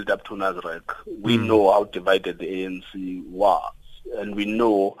in the build-up to Nasrec. We know how divided the ANC was, and we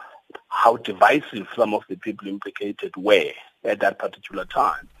know how divisive some of the people implicated were at that particular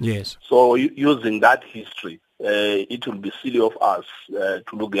time. Yes. So using that history, it will be silly of us to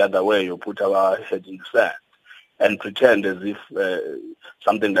look the other way or put our heads in the sand and pretend as if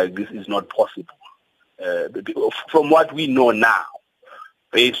something like this is not possible. From what we know now,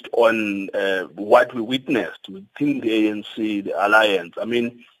 based on what we witnessed within the ANC, the alliance, I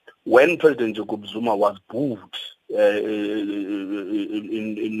mean, when President Jacob Zuma was booed in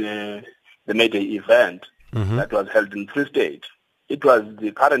the May Day event that was held in Free State, it was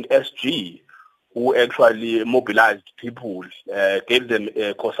the current SG who actually mobilized people, gave them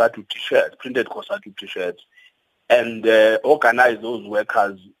COSATU t-shirts, printed COSATU t-shirts, and organized those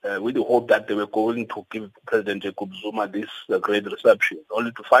workers with the hope that they were going to give President Jacob Zuma this great reception,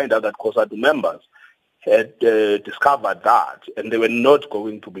 only to find out that COSATU members had discovered that, and they were not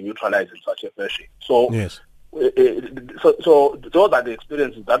going to be neutralized in such a fashion. So, yes. So those are the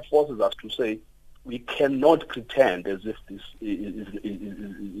experiences that forces us to say we cannot pretend as if this is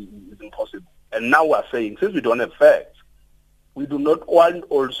impossible. And now we're saying, since we don't have facts, we do not want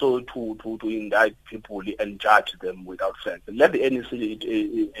also to indict people and judge them without facts. Let the NEC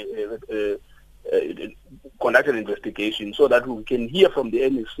conduct an investigation so that we can hear from the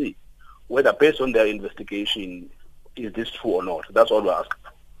NEC whether based on their investigation is this true or not. That's all we're asking.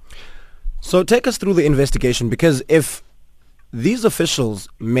 So take us through the investigation, because if these officials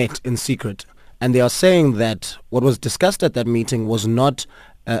met in secret and they are saying that what was discussed at that meeting was not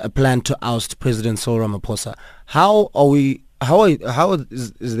a plan to oust President Cyril Ramaphosa, how is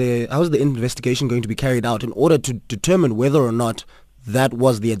the investigation going to be carried out in order to determine whether or not that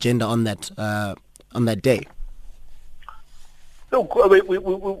was the agenda on that day? Look,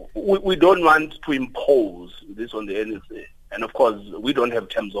 we don't want to impose this on the NSA. And of course, we don't have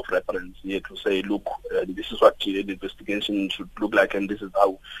terms of reference here to say, look, this is what the investigation should look like and this is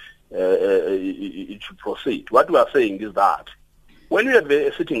how it should proceed. What we are saying is that when we have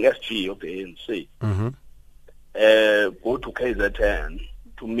a sitting SG of the ANC go to KZN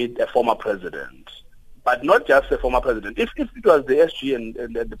to meet a former president, but not just a former president. If it was the SG and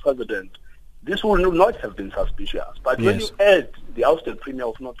the president, this would not have been suspicious. But when you add the ousted Premier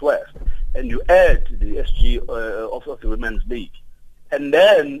of Northwest and you add the SG of the Women's League, and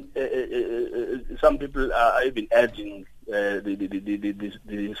then some people are even adding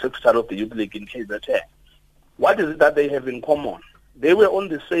the Secretary of the Youth League in KZN, what is it that they have in common? They were on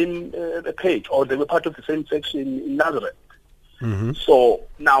the same page, or they were part of the same section in Nazareth. So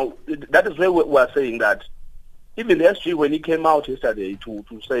now that is where we are saying that even the SG, when he came out yesterday to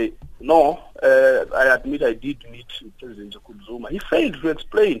say, no, I admit I did meet President Jacob Zuma, he failed to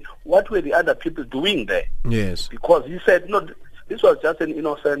explain what were the other people doing there. Yes. Because he said, no, this was just an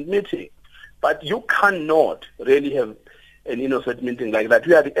innocent meeting. But you cannot really have an innocent meeting like that.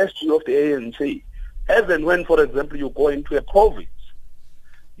 We are the SG of the ANC. As and when, for example, you go into a province,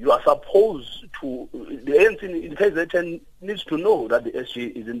 you are supposed to, the ANC in KZN needs to know that the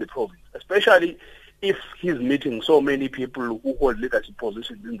SG is in the province, especially if he's meeting so many people who hold leadership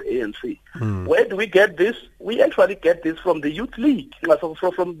positions in the ANC. Where do we get this? We actually get this from the Youth League, from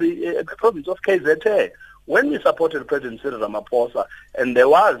the province of KZN. When we supported President Cyril Ramaphosa, and there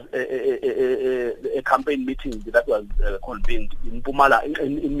was a campaign meeting that was convened in Mpumalanga,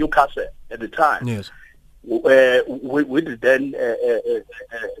 in Newcastle at the time, yes, with the then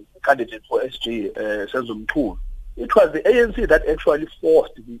candidate for SG, Senzo Mchunu. It was the ANC that actually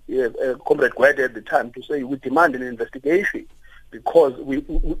forced Comrade Gwede at the time to say we demand an investigation because we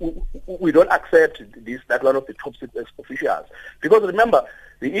don't accept that one of the top officials. Because remember,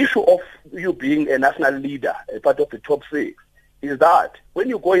 the issue of you being a national leader, a part of the top six, is that when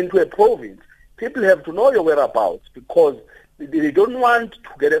you go into a province, people have to know your whereabouts because they don't want to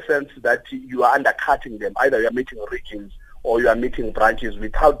get a sense that you are undercutting them. Either you are meeting regions or you are meeting branches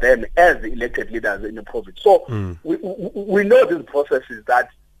without them as the elected leaders in the province. So we know these processes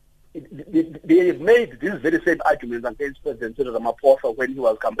that they have made these very same arguments against President Cyril Ramaphosa when he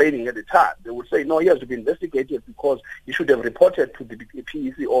was campaigning at the time. They would say, no, he has to be investigated because he should have reported to the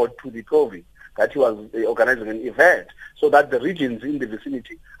PEC or to the province. that he was organizing an event so that the regions in the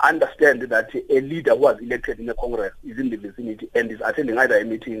vicinity understand that a leader who was elected in the Congress is in the vicinity and is attending either a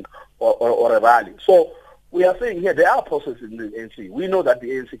meeting or a rally. So we are saying here there are processes in the ANC. We know that the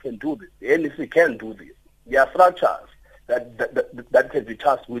ANC can do this. The NEC can do this. There are structures that can be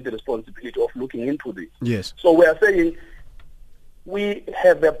tasked with the responsibility of looking into this. Yes. So we are saying we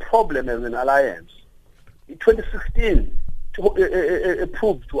have a problem as an alliance. In 2016,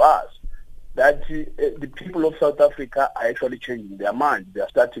 proved to us that the people of South Africa are actually changing their minds. They are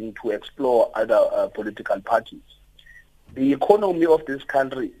starting to explore other political parties. The economy of this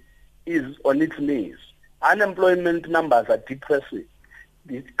country is on its knees. Unemployment numbers are depressing.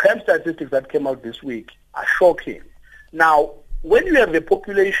 The crime statistics that came out this week are shocking. Now, when you have a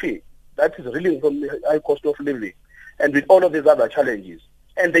population that is reeling from the high cost of living and with all of these other challenges,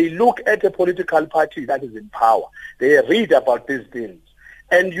 and they look at a political party that is in power, they read about these things,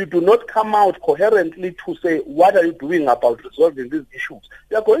 and you do not come out coherently to say, what are you doing about resolving these issues?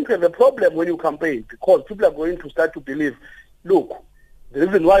 You are going to have a problem when you campaign, because people are going to start to believe, look, the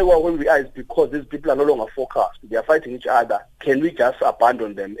reason why we are where we are is because these people are no longer focused. They are fighting each other. Can we just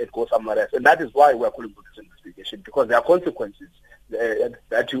abandon them and go somewhere else? And that is why we are calling for this investigation, because there are consequences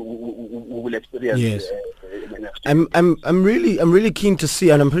that we will experience. Yes. I'm really keen to see,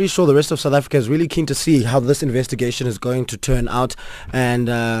 and I'm pretty sure the rest of South Africa is really keen to see how this investigation is going to turn out, and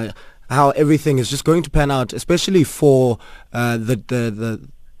how everything is just going to pan out, especially for the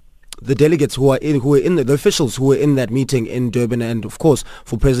delegates the officials who were in that meeting in Durban, and of course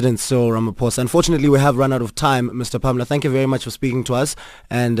for President Cyril Ramaphosa. Unfortunately, we have run out of time, Mr. Pamla. Thank you very much for speaking to us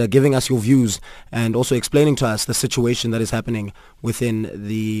and giving us your views, and also explaining to us the situation that is happening within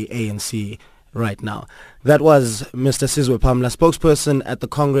the ANC right now. That was Mr. Sizwe Pamla, spokesperson at the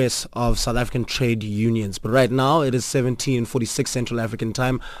Congress of South African Trade Unions. But right now it is 17:46 Central African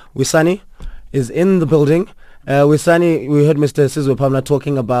Time. Wisani is in the building. Wisani, we heard Mr. Sizwe Pamla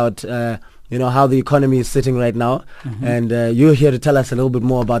talking about how the economy is sitting right now, and you're here to tell us a little bit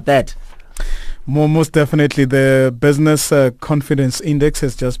more about that. Most definitely. The business confidence index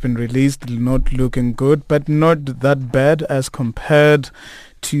has just been released, not looking good, but not that bad as compared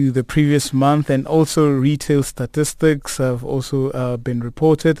to the previous month, and also retail statistics have also been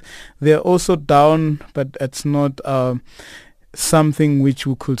reported. They're also down, but it's not something which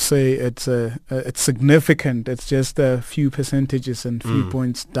we could say it's significant. It's just a few percentages and few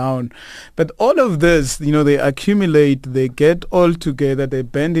points down. But all of this, they accumulate, they get all together, they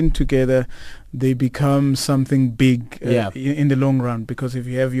band in together, they become something big in the long run. Because if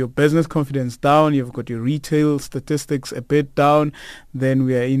you have your business confidence down, you've got your retail statistics a bit down, then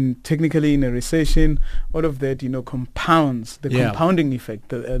we are technically in a recession. All of that, compounds, the compounding effect.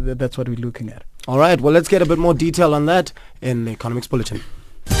 That's what we're looking at. All right, well, let's get a bit more detail on that in the Economics Bulletin.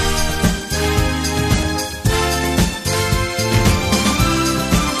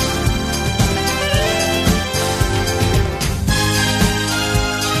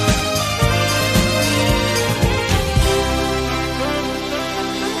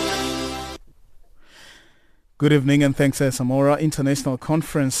 Good evening and thanks, Samora. International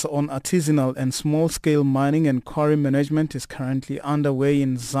Conference on Artisanal and Small-Scale Mining and Quarry Management is currently underway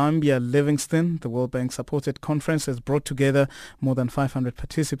in Zambia, Livingstone. The World Bank-supported conference has brought together more than 500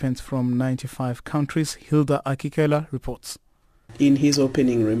 participants from 95 countries. Hilda Akikela reports. In his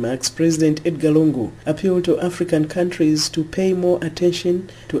opening remarks, President Edgar Lungu appealed to African countries to pay more attention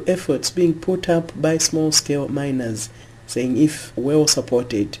to efforts being put up by small-scale miners, saying if well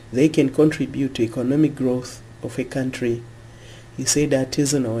supported, they can contribute to economic growth of a country. He said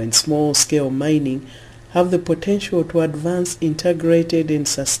artisanal and small-scale mining have the potential to advance integrated and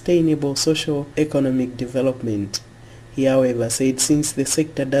sustainable socio-economic development. He, however, said since the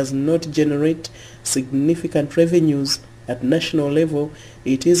sector does not generate significant revenues at national level,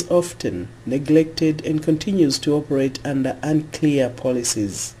 it is often neglected and continues to operate under unclear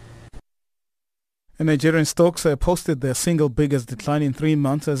policies. Nigerian stocks posted their single biggest decline in 3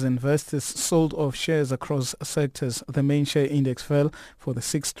 months as investors sold off shares across sectors. The main share index fell for the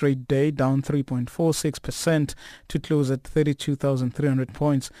sixth straight day, down 3.46% to close at 32,300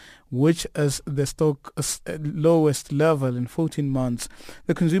 points, which is the stock's lowest level in 14 months.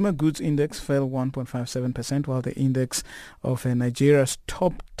 The consumer goods index fell 1.57%, while the index of Nigeria's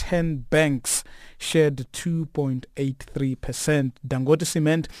top 10 banks shared 2.83%. Dangote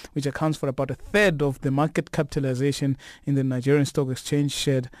Cement, which accounts for about a third of the market capitalization in the Nigerian Stock Exchange,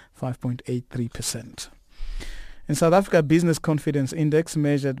 shared 5.83%. In South Africa, Business Confidence Index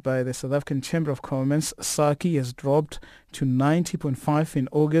measured by the South African Chamber of Commerce, SACCI, has dropped to 90.5 in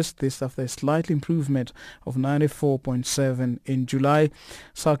August, this after a slight improvement of 94.7 in July.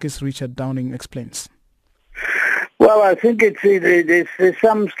 SACCI's Richard Downing explains. Well, I think there's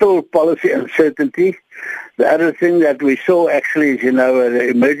some still policy uncertainty. The other thing that we saw actually is, the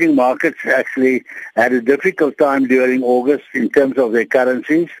emerging markets actually had a difficult time during August in terms of their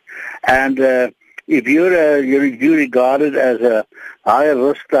currencies. And if you're regarded as a higher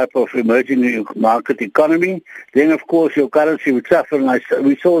risk type of emerging market economy, then of course your currency would suffer. And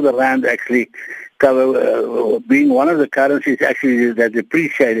we saw the rand actually being one of the currencies actually that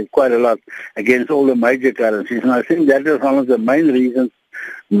depreciated quite a lot against all the major currencies. And I think that is one of the main reasons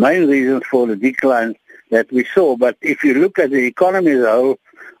for the decline that we saw. But if you look at the economy as a whole,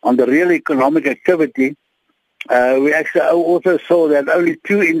 on the real economic activity, we actually also saw that only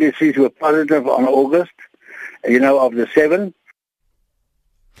 2 indices were positive on August, of the 7.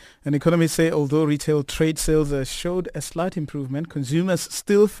 And economists say although retail trade sales showed a slight improvement, consumers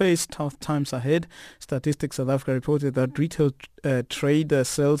still face tough times ahead. Statistics South Africa reported that retail trade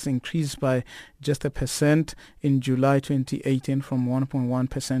sales increased by just 1% in July 2018 from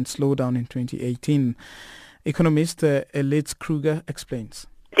 1.1% slowdown in 2018. Economist Elitz Kruger explains.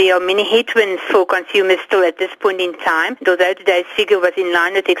 There are many headwinds for consumers still at this point in time. Although today's figure was in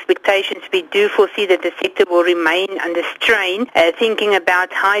line with expectations, we do foresee that the sector will remain under strain, thinking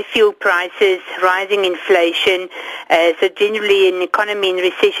about high fuel prices, rising inflation. So generally an economy in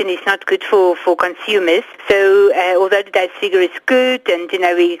recession is not good for consumers. So although today's figure is good and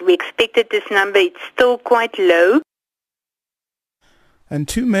we expected this number, it's still quite low. And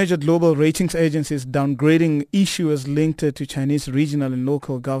 2 major global ratings agencies downgrading issuers linked to Chinese regional and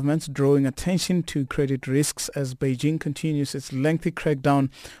local governments, drawing attention to credit risks as Beijing continues its lengthy crackdown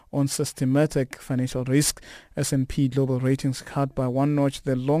on systematic financial risk. S&P Global Ratings cut by 1 notch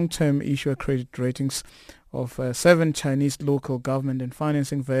the long-term issuer credit ratings of 7 Chinese local government and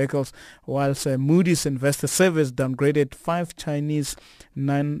financing vehicles, whilst Moody's Investor Service downgraded 5 Chinese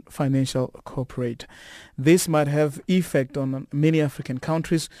non-financial corporate. This might have effect on many African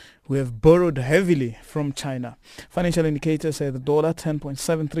countries who have borrowed heavily from China. Financial indicators say the dollar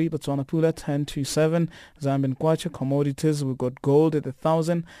 10.73, Botswana Pula 10.27, Zambian Kwacha. Commodities, we got gold at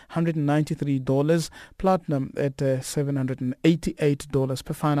 $1,193, platinum at $788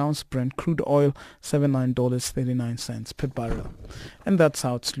 per fine ounce, Brent crude oil $79.39 per barrel. And that's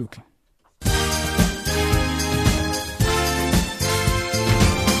how it's looking.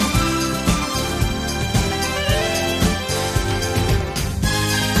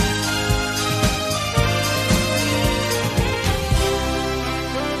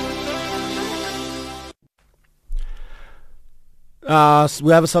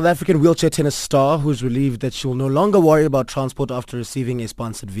 We have a South African wheelchair tennis star who's relieved that she'll no longer worry about transport after receiving a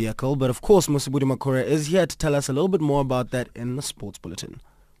sponsored vehicle. But of course, Musibudi Makore is here to tell us a little bit more about that in the Sports Bulletin.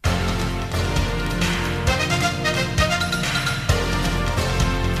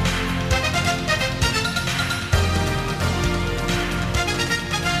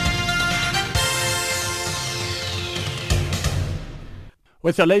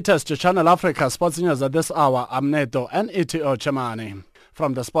 With your latest Channel Africa Sports News at this hour, I'm Neto and Itio Chamani.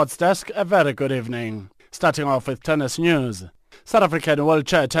 From the Sports Desk, a very good evening. Starting off with tennis news. South African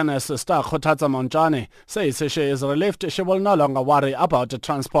wheelchair tennis star Kgothatso Montjane says she is relieved she will no longer worry about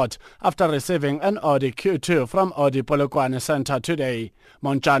transport after receiving an Audi Q2 from Audi Polokwane Center today.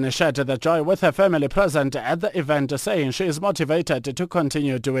 Montjane shared the joy with her family present at the event, saying she is motivated to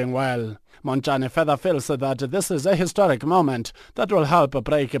continue doing well. Montjane further feels that this is a historic moment that will help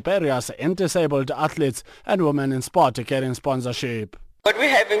break barriers in disabled athletes and women in sport getting sponsorship. What we're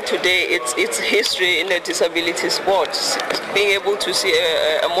having today, it's history in the disability sports. Being able to see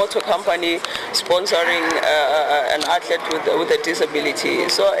a motor company sponsoring an athlete with a disability.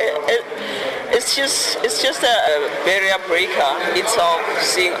 So it's just a barrier breaker itself,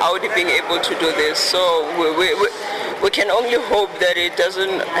 seeing Audi being able to do this. So we can only hope that it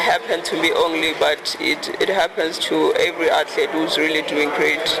doesn't happen to me only, but it happens to every athlete who's really doing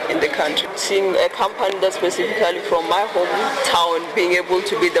great in the country. Seeing a company that's specifically from my hometown being able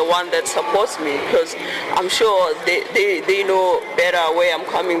to be the one that supports me, because I'm sure they know better where I'm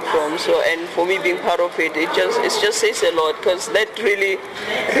coming from. So, and for me being part of it, it just says a lot, because that really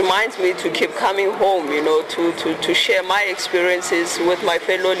reminds me to keep coming home, to share my experiences with my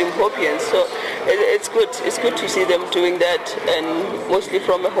fellow Limpopians. So it's good to see them doing that, and mostly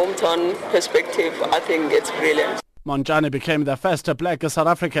from a hometown perspective, I think it's brilliant. Montjane became the first black South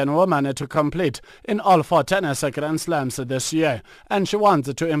African woman to complete in all 4 tennis Grand Slams this year, and she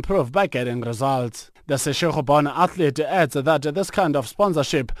wants to improve by getting results. The Seshego-born athlete adds that this kind of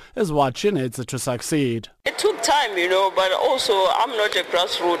sponsorship is what she needs to succeed. It took time, but also I'm not a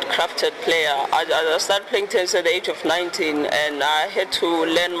grassroots crafted player. I started playing tennis at the age of 19 and I had to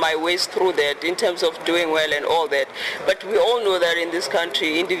learn my ways through that in terms of doing well and all that. But we all know that in this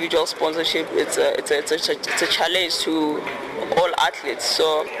country, individual sponsorship, it's a challenge to all athletes.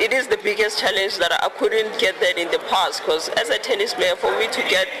 So it is the biggest challenge that I couldn't get that in the past, because as a tennis player, for me to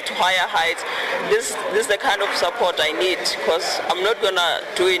get to higher heights, this is the kind of support I need, because I'm not going to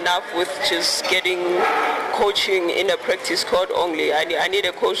do enough with just getting coaching in a practice court only. I need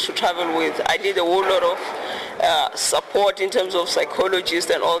a coach to travel with. I need a whole lot of support in terms of psychologists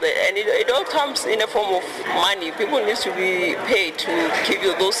and all that, and it all comes in a form of money. People need to be paid to give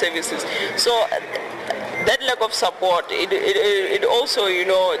you those services. So that lack of support, it also,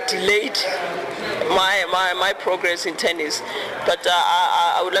 delayed my progress in tennis. But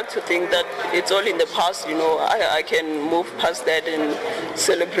I would like to think that it's all in the past. I can move past that and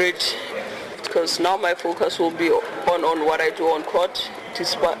celebrate, because now my focus will be on what I do on court,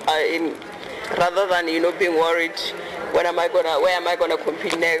 rather than being worried, where am I gonna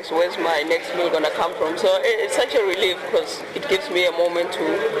compete next? Where's my next meal gonna come from? So it's such a relief, because it gives me a moment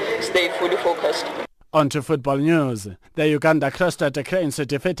to stay fully focused. On to football news. The Uganda Crested Cranes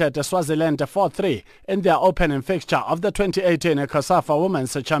defeated Swaziland 4-3 in their opening fixture of the 2018 COSAFA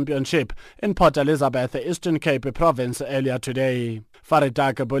Women's Championship in Port Elizabeth, Eastern Cape Province earlier today.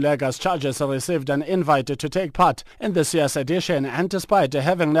 Faridak Bulega's Chargers received an invite to take part in this year's edition, and despite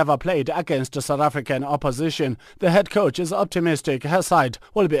having never played against South African opposition, the head coach is optimistic her side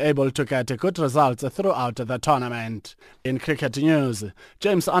will be able to get good results throughout the tournament. In cricket news,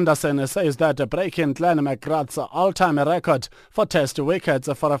 James Anderson says that breaking Glenn McGrath's all-time record for test wickets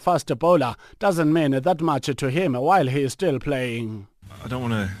for a fast bowler doesn't mean that much to him while he is still playing. I don't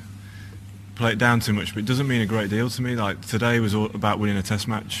want to play it down too much, but it doesn't mean a great deal to me. Like, today was all about winning a test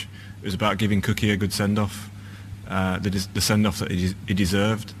match. It was about giving Cookie a good send-off, the send-off that he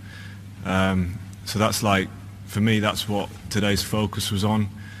deserved. So that's like, for me, that's what today's focus was on.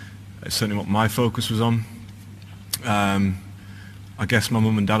 It's certainly what my focus was on. I guess my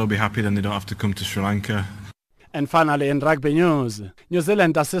mum and dad will be happy, then they don't have to come to Sri Lanka. And finally, in rugby news, New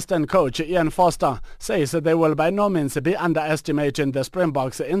Zealand assistant coach Ian Foster says they will by no means be underestimating the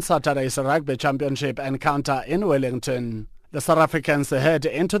Springboks in Saturday's Rugby Championship encounter in Wellington. The South Africans head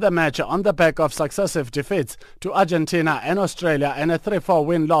into the match on the back of successive defeats to Argentina and Australia and a 3-4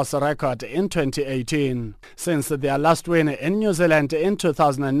 win-loss record in 2018. Since their last win in New Zealand in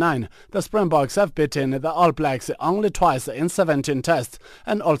 2009, the Springboks have beaten the All Blacks only twice in 17 tests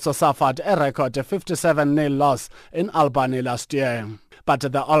and also suffered a record 57-0 loss in Albany last year. But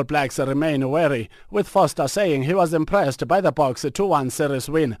the All Blacks remain wary, with Foster saying he was impressed by the Boks' 2-1 series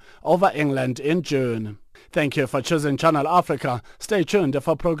win over England in June. Thank you for choosing Channel Africa. Stay tuned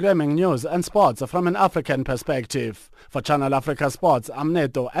for programming, news and sports from an African perspective. For Channel Africa Sports, I'm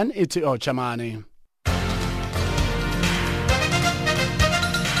Neto and Itio Chamani.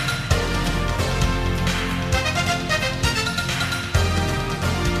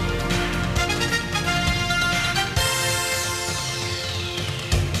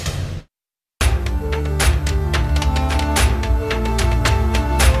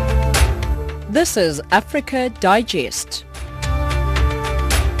 This is Africa Digest.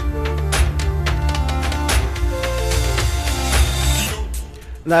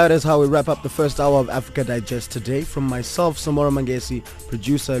 That is how we wrap up the first hour of Africa Digest today. From myself, Samora Mangesi,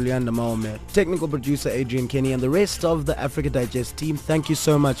 producer Leander Maome, technical producer Adrian Kenny, and the rest of the Africa Digest team, thank you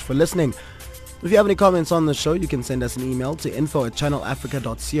so much for listening. If you have any comments on the show, you can send us an email to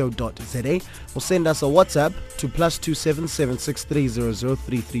info@channelafrica.co.za or send us a WhatsApp to +277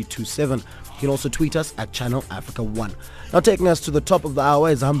 763003327. You can also tweet us at Channel Africa 1. Now taking us to the top of the hour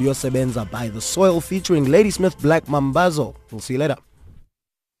is Hambio Sebenza by The Soil featuring Ladysmith Black Mambazo. We'll see you later.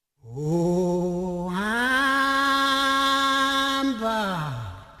 Oh, hamba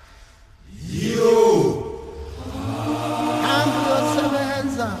yo hamba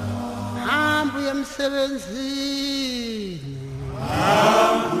yosebenza hamba emsebenzini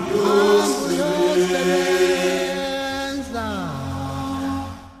hamba yosebenza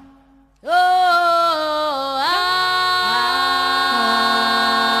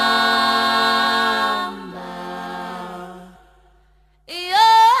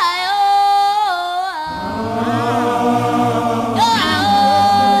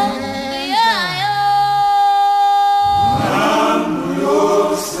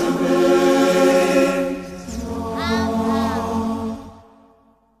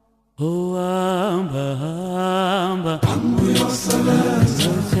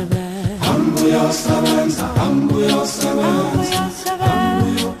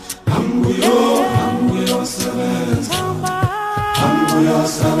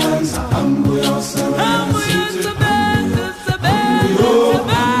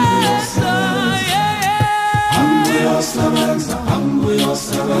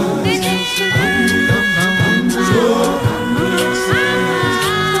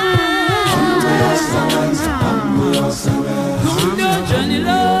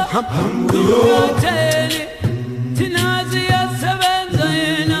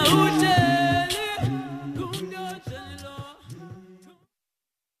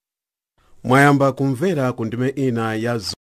Mwayamba kumvera kundime ina ya